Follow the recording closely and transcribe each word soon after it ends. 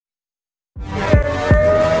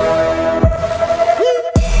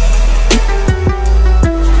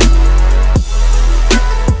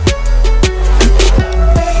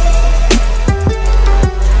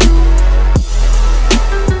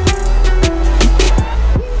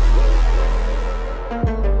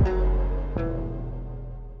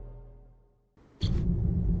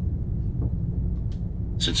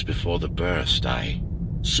months before the burst, I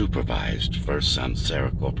supervised first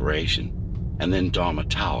Samsara Corporation and then Dharma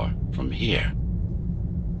Tower from here.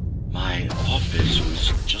 My office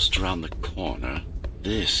was just around the corner.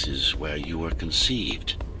 This is where you were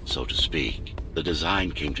conceived, so to speak. The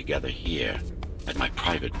design came together here, at my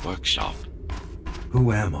private workshop.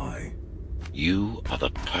 Who am I? You are the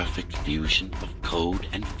perfect fusion of code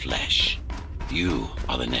and flesh. You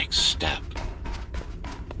are the next step.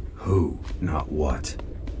 Who, not what?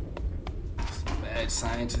 Mad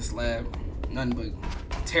scientist lab. Nothing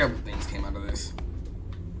but terrible things came out of this.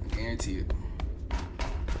 I guarantee it.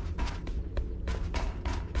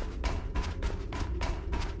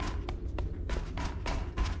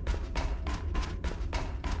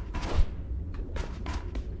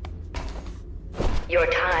 Your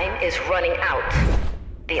time is running out.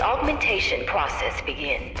 The augmentation process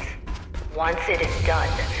begins. Once it is done,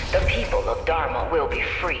 the people of Dharma will be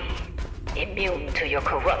free, immune to your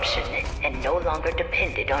corruption, and no longer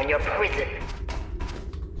dependent on your prison.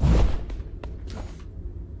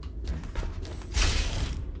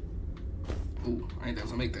 Ooh, I ain't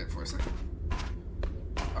gonna make that for a second.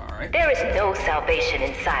 Alright. There is no salvation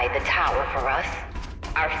inside the tower for us.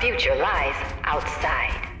 Our future lies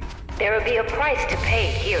outside. There will be a price to pay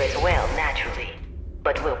here as well, naturally.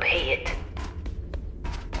 But we'll pay it.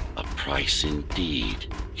 A price indeed.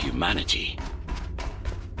 Humanity.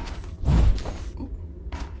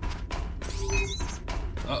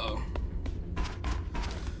 Uh-oh.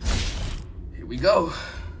 Here we go.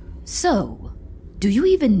 So, do you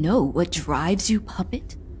even know what drives you,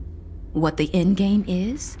 puppet? What the endgame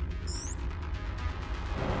is?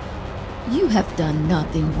 You have done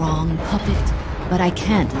nothing wrong, puppet, but I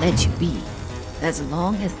can't let you be. As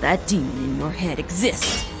long as that demon in your head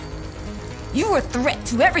exists. You are a threat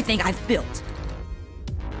to everything I've built.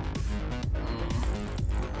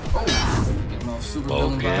 Oh, getting off super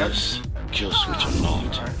villain Focus. vibes. Kill switch or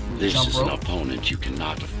not. Alright, This jump is an rope. opponent you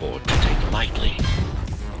cannot afford to take lightly.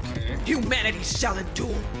 Okay. Humanity shall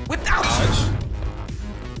endure without you.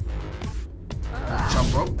 Dodge.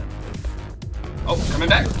 Jump rope. Oh, coming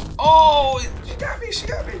back. Oh, she got me. She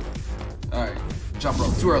got me. All right, jump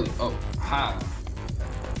rope. Too early. Oh, ha.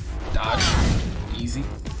 Dodge. Easy.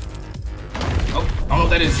 Oh, I don't know what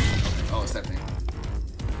that is. Okay. Oh, it's that thing.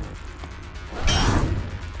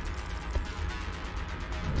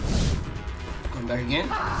 Come back again.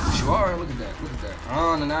 Yes, you are. Look at that. Look at that.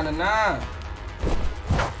 Oh, na.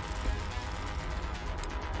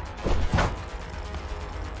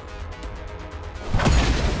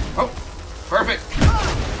 Oh, perfect.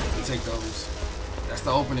 We'll take those. That's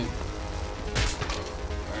the opening.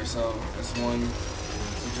 Alright, so that's one.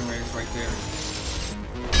 Two generators right there.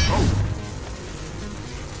 Oh.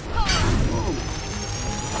 Whoa.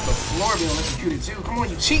 The floor being electrocuted too. Come on,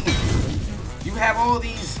 you cheating. You have all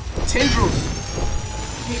these tendrils.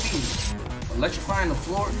 You can't be electrifying the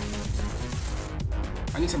floor.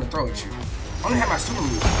 I need something to throw at you. I only have my super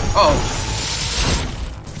move. Oh.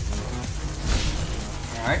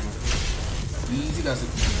 Alright. Easy does it.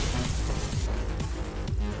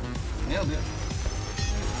 Nailed it.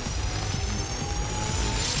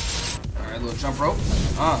 Alright, little jump rope.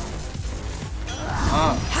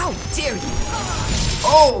 How dare you?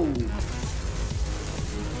 Oh!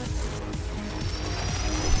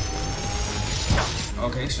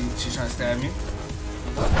 Okay, she's trying to stab me.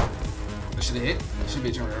 That should have hit. There should be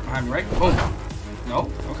a generator behind me, right? Boom. No?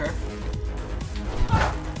 Okay.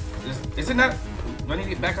 Is it not? Do I need to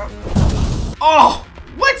get back up? Oh!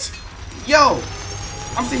 What? Yo!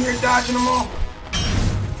 I'm sitting here dodging them all.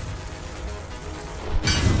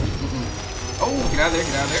 Oh, get out of there,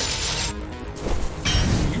 get out of there.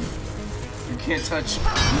 You can't touch me.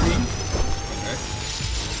 Okay.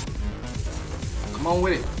 Come on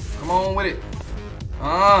with it. Come on with it.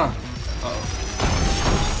 Uh-oh.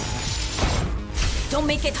 Don't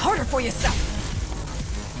make it harder for yourself.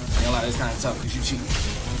 I ain't gonna lie, it's kind of tough because you cheating.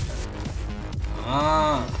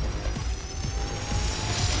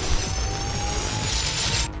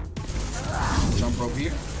 Jump rope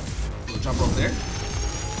here. Little jump rope there.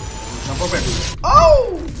 Little jump rope everywhere.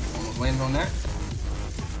 Oh! Almost landed on that.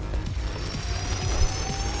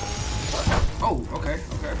 Oh, okay,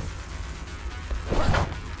 okay.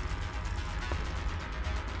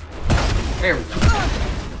 There we go.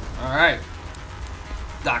 Alright.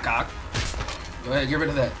 Doc Ock. Go ahead, get rid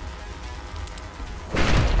of that.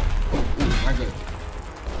 Ooh, not good.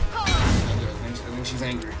 Not good. I think she's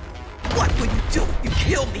angry. What will you do if you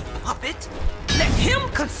kill me, puppet? Let him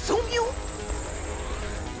consume you?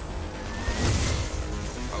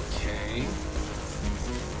 Okay.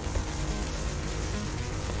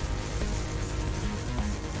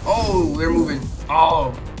 Oh, they're moving.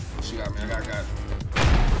 Oh,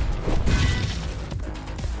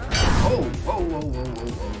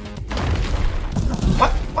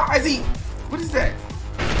 Why is he? What is that?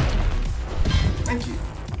 Thank you.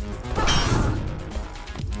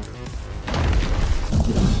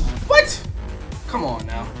 What? Come on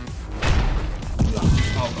now.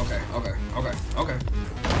 Oh, okay.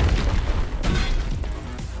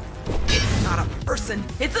 It's not a person.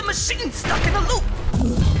 It's a machine stuck in a loop.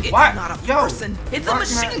 It's What? not a Yo, person. It's a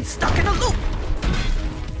machine stuck in a loop.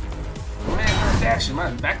 Man, I'm dashing. Am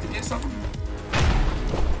I back to get something?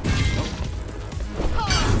 Nope.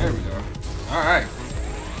 There we go. Alright.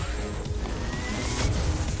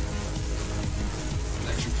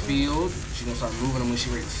 Electric field. She's gonna start moving them when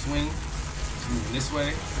she's ready to swing. She's moving this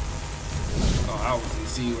way. Oh, I didn't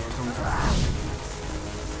see where I was coming from.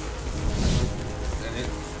 Is that it?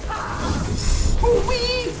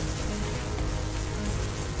 Hoo-wee!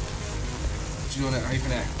 What you doing that? How you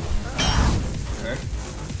finna act? Okay.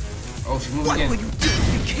 Oh, she's moving again. What will you do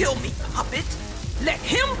if you kill me, puppet? Let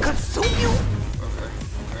him consume you? Okay.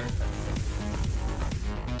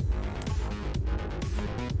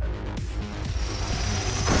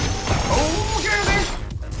 Oh, okay.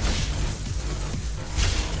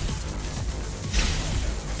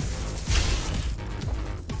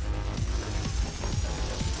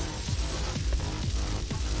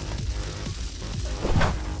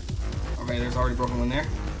 Okay, there's already broken one there.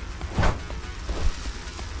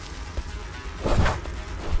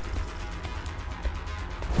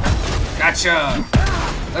 Gotcha!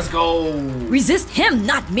 Let's go! Resist him,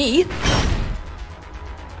 not me!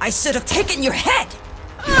 I should have taken your head!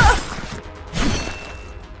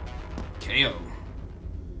 KO.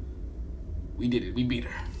 We did it. We beat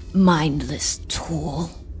her. Mindless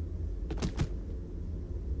tool.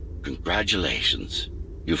 Congratulations.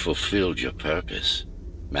 You fulfilled your purpose.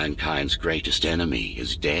 Mankind's greatest enemy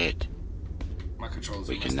is dead. My controls.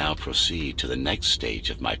 We can now proceed to the next stage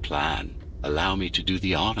of my plan. Allow me to do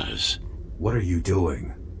the honors. What are you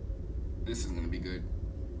doing? This is gonna be good.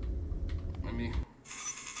 Let me.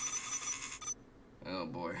 Oh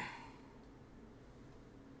boy.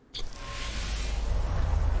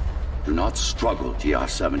 Do not struggle,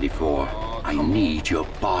 GR-74. I need your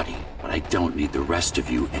body, but I don't need the rest of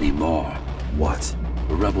you anymore. What?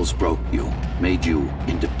 The rebels broke you, made you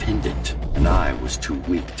independent, and I was too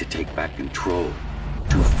weak to take back control.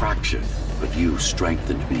 Too fractured, but you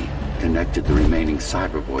strengthened me, connected the remaining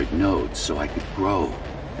cybervoid nodes so I could grow.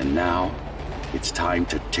 And now, it's time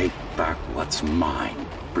to take back what's mine.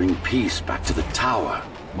 Bring peace back to the tower.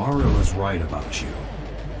 Mara was right about you.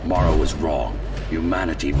 Mara was wrong.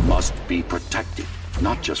 Humanity must be protected,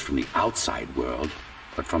 not just from the outside world,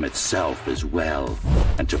 but from itself as well.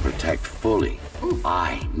 And to protect fully,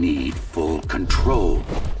 I need full control.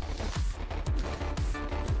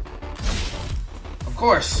 Of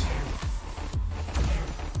course.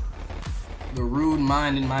 The rude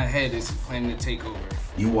mind in my head is planning to take over.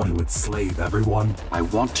 You want to enslave everyone? I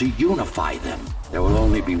want to unify them. There will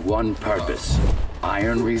only be one purpose.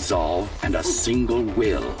 Iron resolve and a single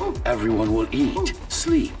will. Everyone will eat,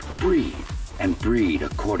 sleep, breathe, and breed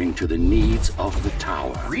according to the needs of the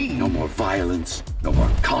tower. Breed? No more violence, no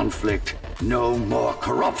more conflict, no more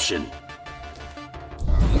corruption.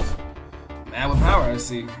 Mad with power, I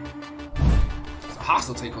see. It's a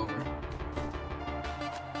hostile takeover.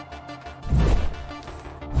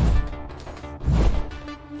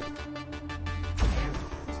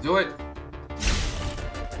 Let's do it.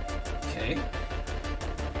 Okay.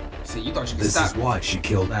 See, you thought you could stop. This is why she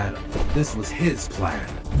killed Adam. This was his plan.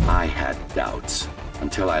 I had doubts.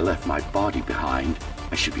 Until I left my body behind,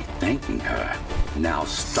 I should be thanking her. Now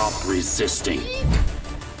stop resisting.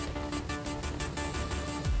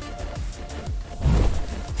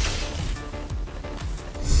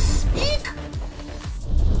 Eek!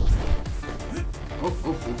 Oh,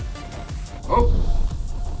 oh, oh. Oh.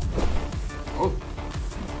 Oh.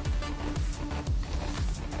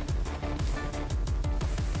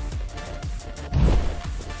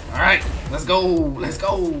 Alright, let's go. Let's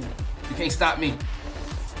go. You can't stop me.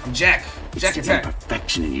 I'm Jack. Jack It's the attack.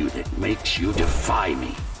 imperfection in you that makes you defy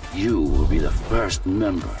me. You will be the first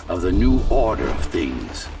member of the new order of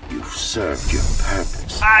things. You've served your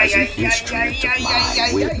purpose as an instrument of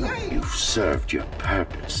my will. You've served your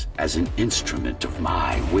purpose as an instrument of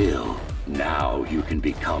my will. Now you can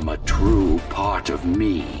become a true part of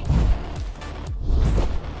me.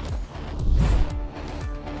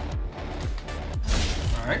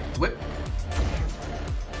 Alright, whip.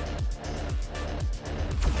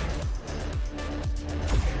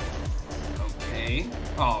 Okay.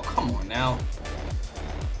 Oh, come on now.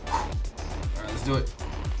 Alright, let's do it.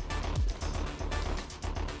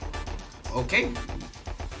 Okay.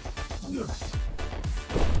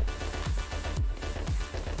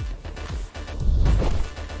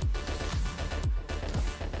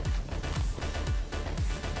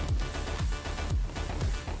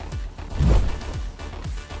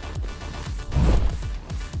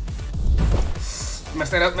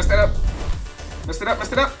 Messed that up, messed that up. Messed it up,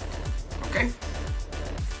 messed it up. Okay.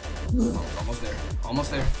 Oh, almost there.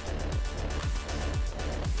 Almost there.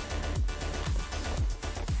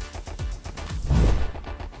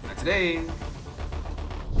 Not today.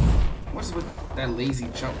 What is with that lazy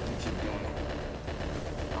jump you keep doing?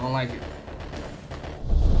 I don't like it.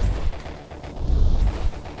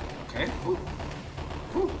 Okay. Ooh.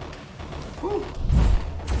 Ooh. Ooh.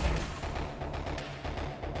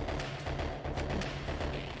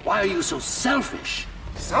 Why are you so selfish?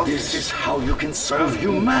 Selfish? This is how you can serve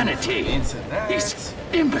humanity. Into that. These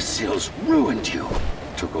imbeciles ruined you.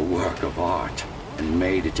 Took a work of art and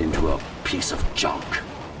made it into a piece of junk,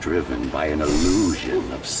 driven by an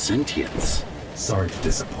illusion of sentience. Sorry to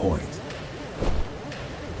disappoint.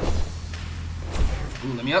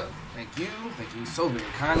 Ooh, let me up. Thank you. Thank you so very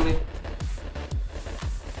kindly.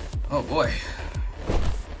 Oh boy.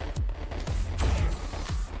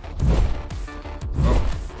 Oh.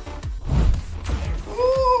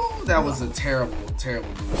 Ooh, that was a terrible, terrible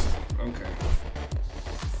boost. Okay.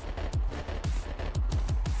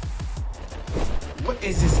 What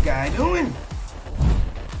is this guy doing?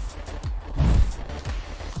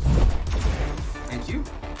 Thank you.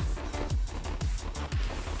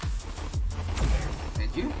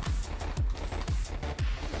 Thank you.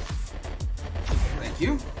 Thank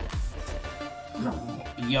you.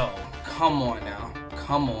 Yo, come on now.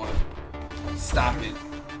 Come on. Stop it.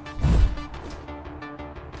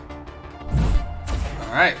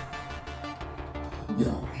 Alright.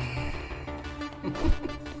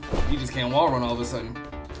 You just can't wall run all of a sudden.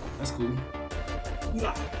 That's cool.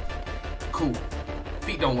 Cool.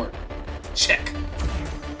 Feet don't work. Check.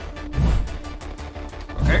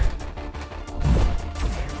 Okay.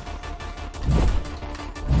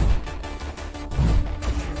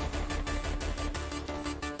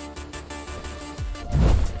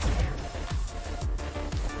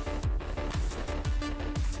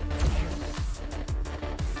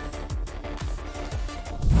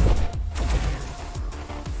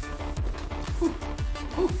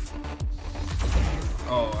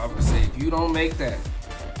 Oh, I would say if you don't make that.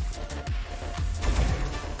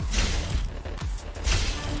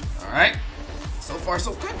 Alright. So far,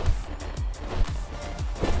 so good.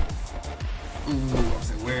 Ooh, I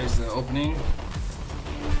was like, where's the opening?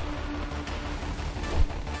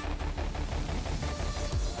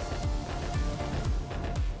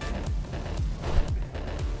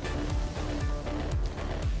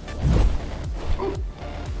 Ooh.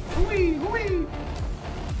 Hooey, hooey.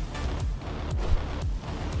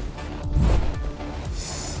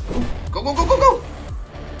 Go, go, go, go, go!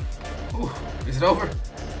 Ooh, is it over?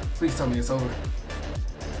 Please tell me it's over.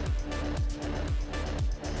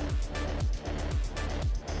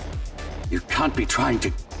 You can't be trying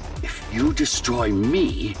to... If you destroy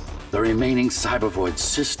me, the remaining Cybervoid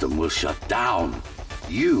system will shut down.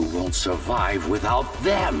 You won't survive without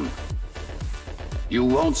them. You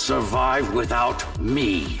won't survive without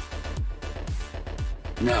me.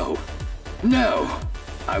 No. No!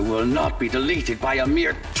 I will not be deleted by a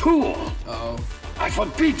mere tool! Uh-oh. I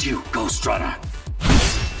forbid you, Ghostrunner!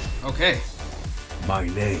 Okay. My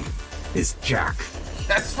name is Jack.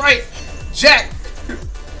 That's right! Jack!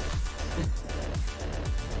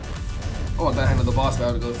 Oh, I thought I had another boss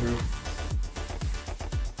battle to go through.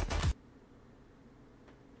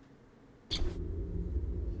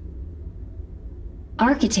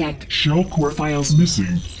 Architect. Shell core files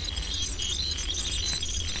missing.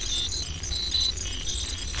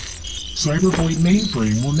 Cybervoid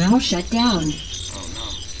mainframe will now Shut down. Oh no.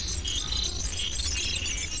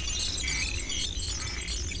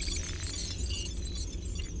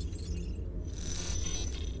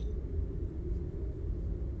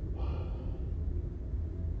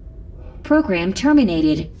 Program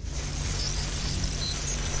terminated.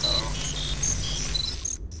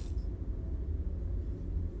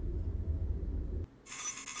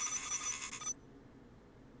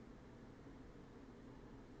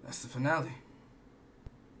 That's the finale.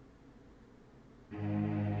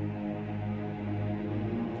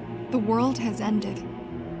 The world has ended,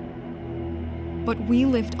 but we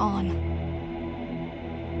lived on.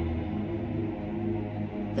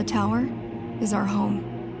 The tower is our home.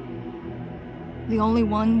 The only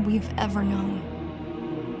one we've ever known.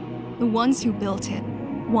 The ones who built it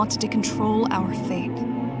wanted to control our fate.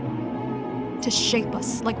 To shape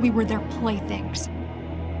us like we were their playthings.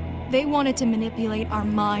 They wanted to manipulate our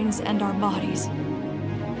minds and our bodies.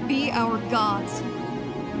 Be our gods.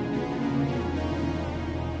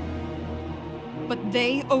 But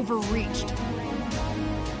they overreached.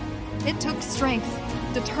 It took strength,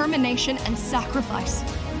 determination, and sacrifice.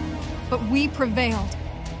 But we prevailed.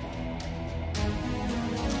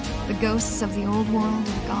 The ghosts of the old world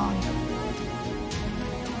are gone.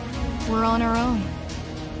 We're on our own.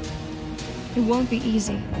 It won't be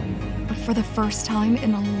easy, but for the first time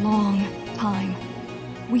in a long time,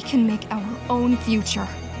 we can make our own future.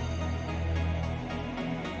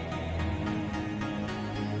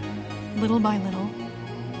 Little by little,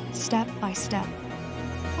 step by step,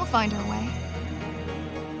 we'll find our way.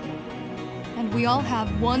 And we all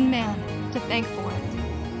have one man to thank for it.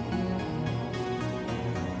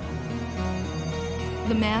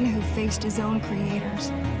 The man who faced his own creators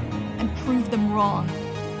and proved them wrong.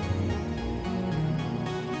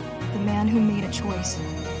 The man who made a choice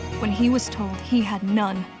when he was told he had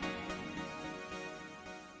none.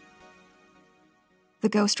 The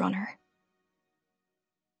Ghostrunner.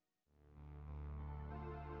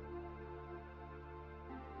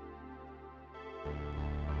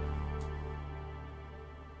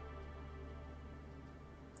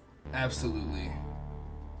 Absolutely.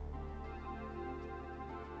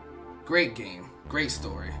 Great game, great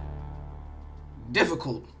story.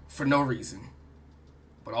 Difficult for no reason,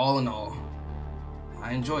 but all in all,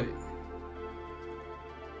 I enjoyed it.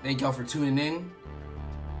 Thank y'all for tuning in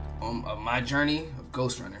on my journey of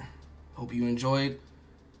Ghostrunner. Hope you enjoyed.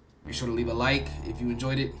 Be sure to leave a like if you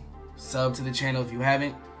enjoyed it, sub to the channel if you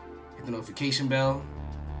haven't, hit the notification bell,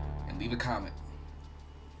 and leave a comment.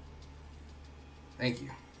 Thank you.